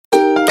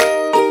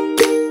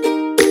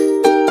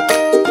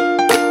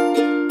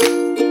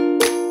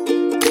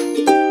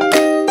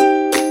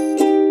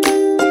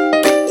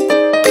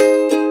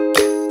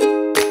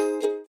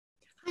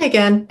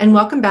again, and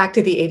welcome back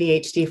to the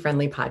ADHD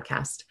Friendly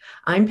Podcast.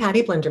 I'm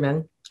Patty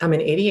Blinderman. I'm an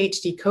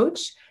ADHD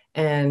coach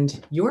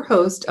and your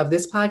host of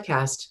this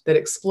podcast that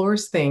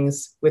explores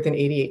things with an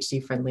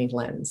ADHD friendly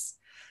lens.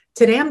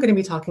 Today, I'm going to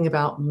be talking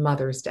about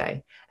Mother's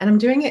Day, and I'm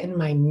doing it in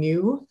my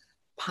new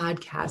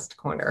podcast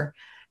corner.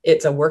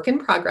 It's a work in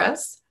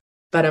progress,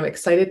 but I'm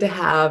excited to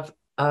have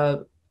a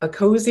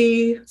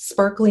cozy,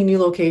 sparkly new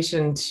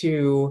location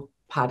to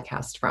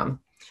podcast from.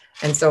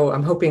 And so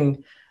I'm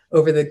hoping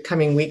over the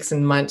coming weeks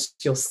and months,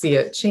 you'll see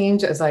it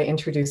change as I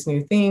introduce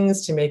new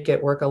things to make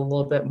it work a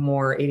little bit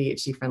more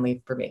ADHD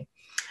friendly for me.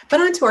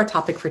 But on to our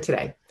topic for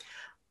today,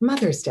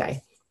 Mother's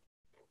Day.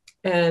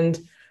 And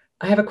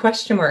I have a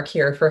question mark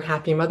here for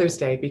Happy Mother's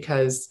Day,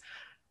 because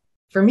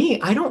for me,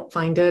 I don't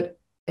find it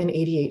an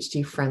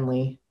ADHD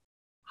friendly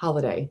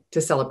holiday to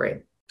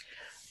celebrate.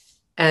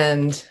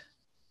 And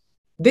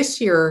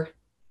this year,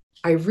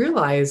 I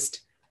realized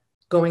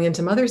going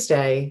into Mother's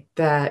Day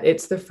that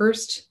it's the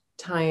first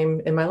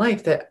time in my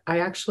life that I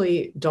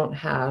actually don't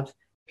have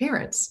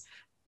parents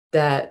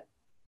that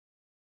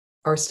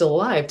are still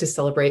alive to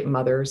celebrate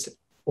Mother's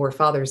or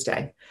Father's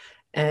Day.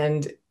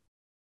 And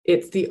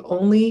it's the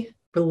only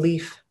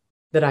relief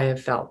that I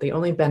have felt, the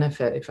only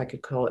benefit, if I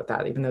could call it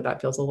that, even though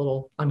that feels a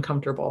little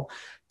uncomfortable,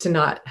 to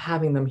not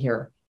having them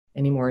here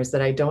anymore, is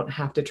that I don't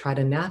have to try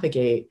to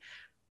navigate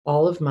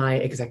all of my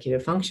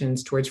executive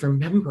functions towards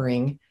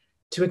remembering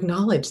to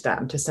acknowledge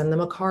them, to send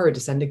them a card,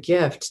 to send a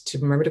gift, to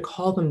remember to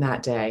call them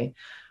that day.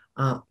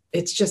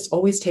 It's just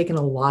always taken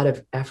a lot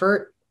of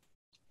effort.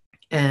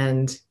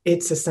 And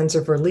it's a sense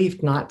of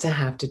relief not to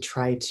have to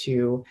try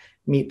to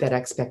meet that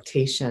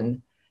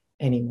expectation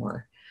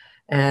anymore.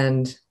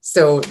 And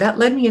so that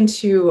led me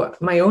into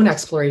my own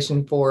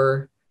exploration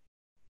for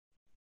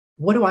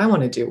what do I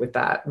want to do with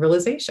that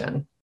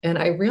realization? And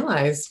I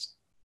realized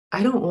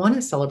I don't want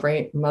to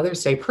celebrate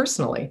Mother's Day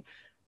personally.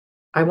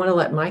 I want to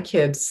let my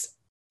kids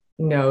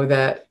know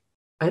that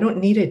I don't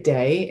need a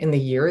day in the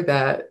year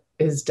that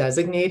is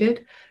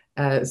designated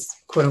as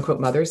quote unquote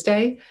Mother's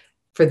Day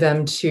for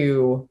them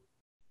to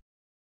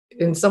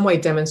in some way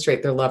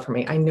demonstrate their love for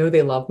me. I know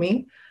they love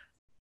me.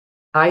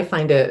 I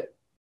find it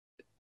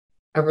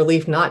a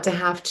relief not to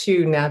have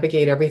to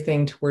navigate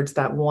everything towards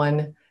that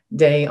one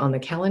day on the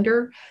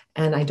calendar.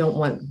 And I don't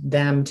want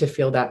them to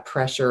feel that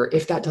pressure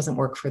if that doesn't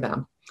work for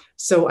them.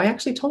 So I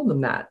actually told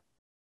them that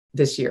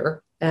this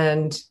year,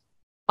 and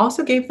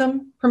also gave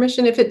them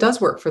permission if it does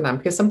work for them,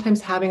 because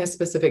sometimes having a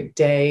specific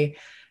day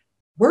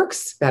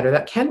works better.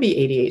 That can be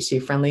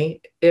ADHD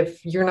friendly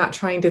if you're not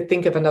trying to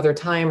think of another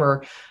time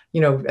or,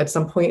 at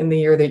some point in the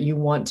year that you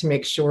want to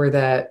make sure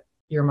that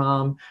your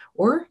mom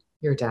or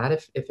your dad,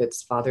 if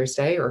it's Father's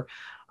Day, or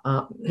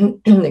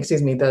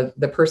excuse me,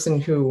 the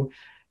person who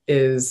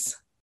is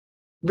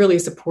really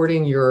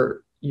supporting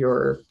your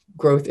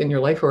growth in your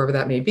life, whoever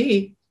that may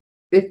be,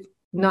 if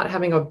not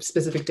having a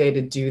specific day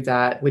to do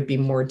that would be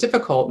more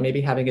difficult. Maybe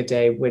having a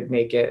day would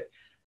make it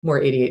more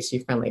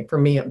ADHD friendly. For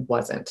me, it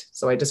wasn't.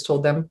 So I just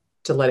told them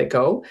to let it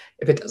go.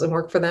 If it doesn't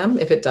work for them,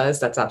 if it does,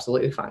 that's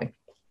absolutely fine.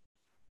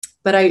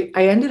 But I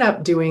ended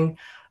up doing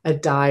a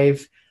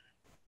dive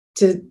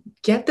to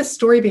get the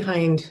story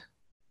behind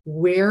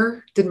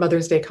where did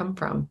Mother's Day come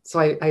from. So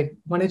I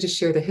wanted to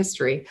share the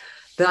history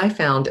that I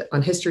found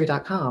on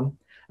history.com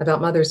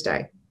about Mother's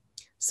Day.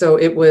 So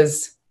it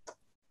was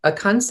a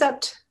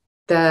concept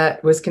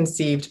that was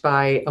conceived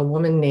by a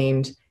woman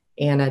named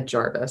Anna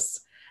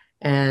Jarvis.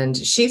 And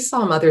she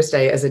saw Mother's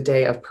Day as a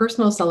day of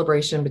personal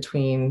celebration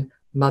between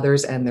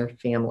mothers and their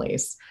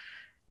families.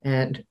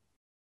 And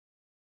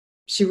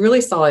she really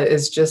saw it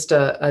as just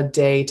a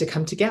day to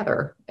come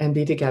together and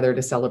be together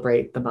to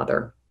celebrate the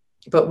mother.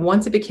 But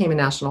once it became a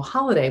national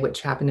holiday,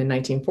 which happened in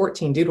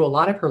 1914, due to a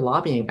lot of her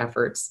lobbying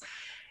efforts,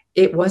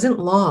 it wasn't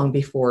long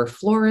before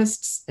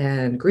florists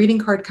and greeting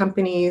card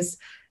companies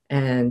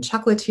and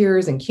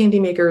chocolatiers and candy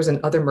makers and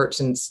other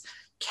merchants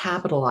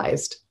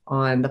capitalized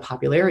on the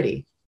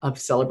popularity of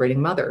celebrating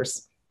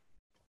mothers.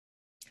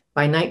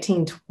 By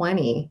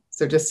 1920,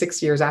 so just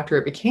 6 years after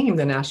it became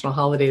the national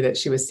holiday that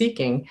she was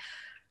seeking,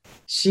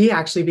 she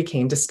actually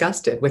became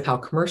disgusted with how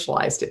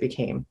commercialized it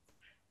became.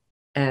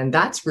 And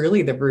that's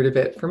really the root of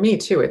it for me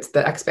too. It's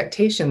the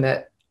expectation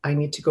that I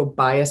need to go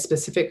buy a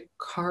specific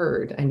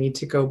card. I need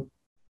to go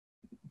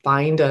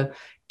find a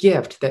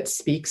gift that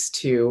speaks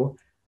to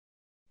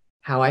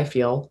how I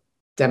feel,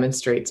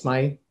 demonstrates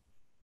my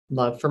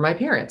love for my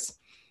parents.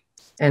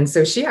 And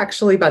so she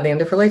actually, by the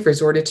end of her life,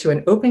 resorted to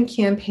an open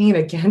campaign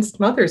against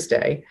Mother's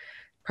Day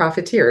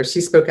profiteers. She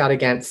spoke out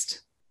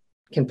against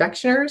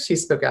confectioners. She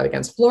spoke out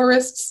against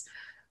florists.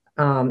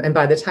 And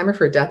by the time of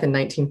her death in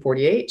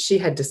 1948, she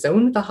had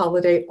disowned the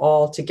holiday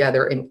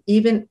altogether and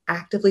even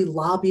actively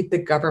lobbied the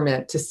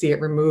government to see it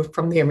removed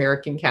from the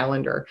American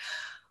calendar.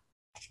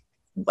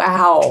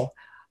 Wow.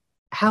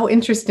 How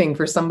interesting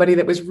for somebody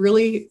that was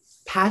really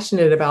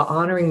passionate about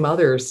honoring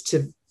mothers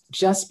to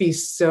just be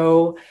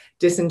so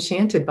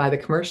disenchanted by the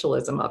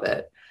commercialism of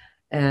it.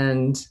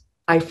 And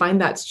I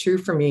find that's true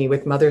for me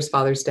with Mother's,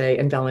 Father's Day,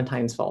 and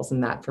Valentine's falls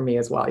in that for me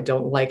as well. I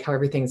don't like how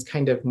everything's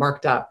kind of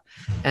marked up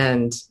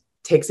and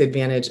takes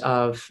advantage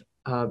of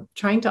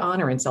trying to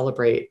honor and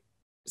celebrate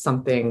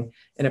something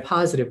in a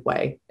positive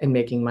way and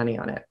making money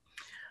on it.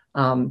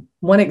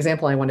 One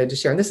example I wanted to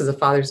share, and this is a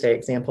Father's Day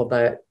example,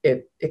 but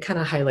it kind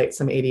of highlights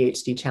some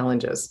ADHD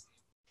challenges.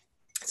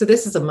 So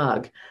this is a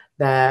mug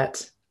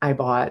that I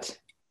bought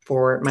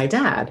for my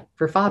dad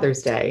for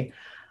Father's Day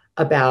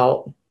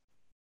about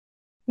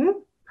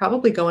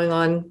probably going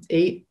on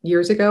 8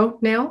 years ago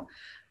now.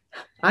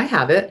 I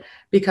have it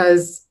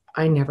because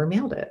I never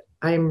mailed it.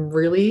 I'm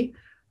really,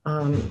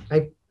 I'm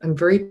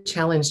very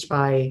challenged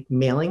by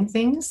mailing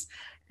things,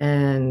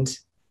 and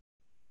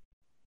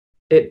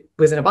it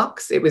was in a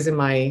box. It was in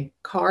my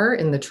car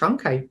in the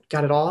trunk. I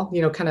got it all,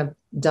 kind of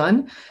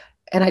done.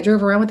 And I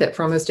drove around with it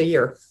for almost a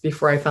year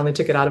before I finally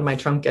took it out of my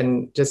trunk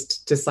and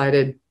just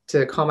decided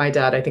to call my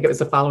dad. I think it was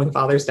the following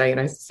Father's Day. And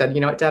I said, you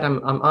know what, Dad,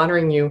 I'm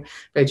honoring you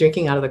by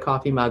drinking out of the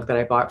coffee mug that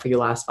I bought for you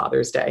last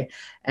Father's Day.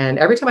 And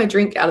every time I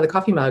drink out of the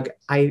coffee mug,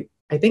 I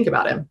think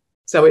about him.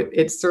 So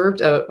it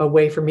served a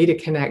way for me to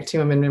connect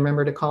to him and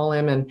remember to call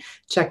him and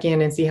check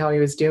in and see how he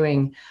was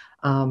doing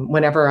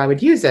whenever I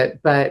would use it.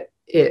 But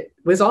it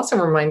was also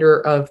a reminder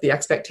of the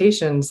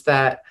expectations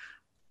that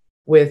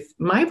with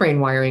my brain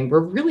wiring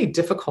were really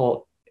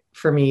difficult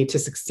for me to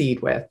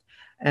succeed with.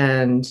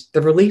 And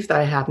the relief that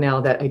I have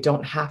now that I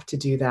don't have to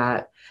do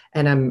that.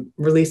 And I'm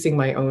releasing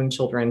my own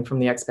children from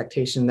the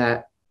expectation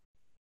that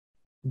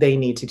they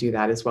need to do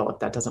that as well if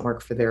that doesn't work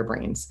for their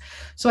brains.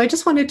 So I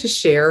just wanted to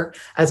share,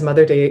 as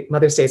Mother's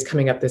Day is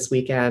coming up this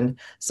weekend,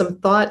 some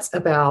thoughts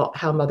about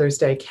how Mother's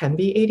Day can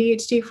be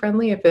ADHD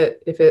friendly if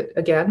it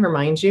again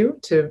reminds you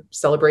to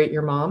celebrate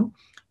your mom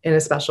in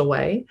a special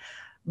way.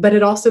 But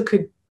it also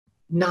could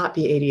not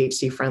be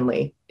ADHD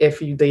friendly if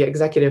the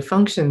executive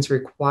functions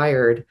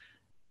required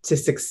to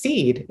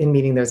succeed in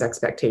meeting those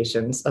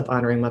expectations of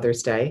honoring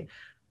Mother's Day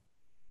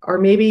are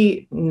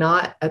maybe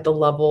not at the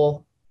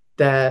level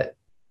that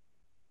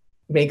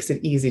makes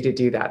it easy to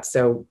do that.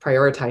 So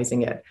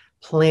prioritizing it,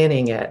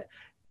 planning it,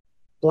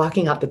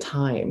 blocking out the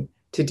time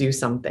to do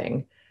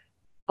something,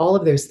 all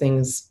of those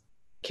things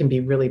can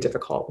be really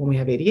difficult when we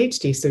have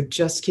ADHD. So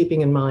just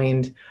keeping in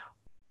mind,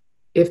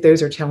 if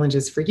those are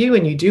challenges for you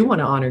and you do want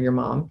to honor your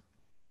mom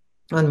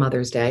on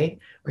Mother's Day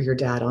or your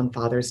dad on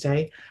Father's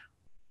Day,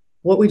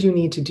 what would you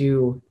need to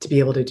do to be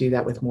able to do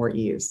that with more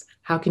ease?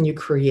 How can you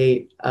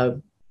create a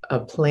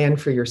plan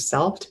for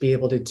yourself to be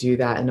able to do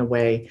that in a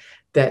way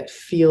that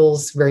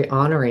feels very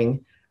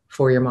honoring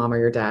for your mom or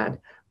your dad,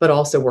 but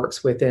also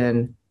works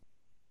within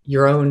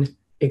your own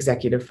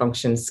executive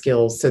function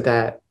skills so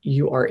that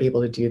you are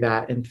able to do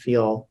that and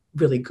feel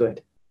really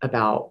good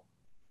about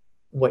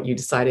what you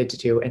decided to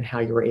do and how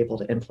you were able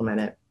to implement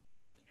it.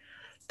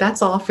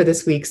 That's all for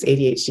this week's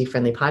ADHD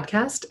Friendly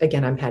podcast.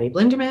 Again, I'm Patty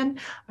Blinderman.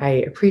 I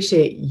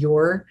appreciate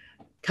your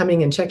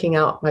coming and checking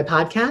out my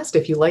podcast.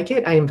 If you like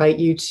it, I invite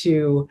you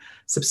to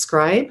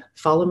subscribe,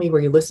 follow me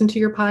where you listen to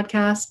your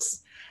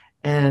podcasts.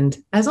 And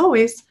as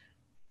always,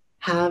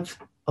 have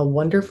a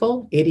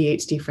wonderful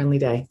ADHD friendly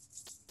day.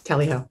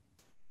 Tally ho.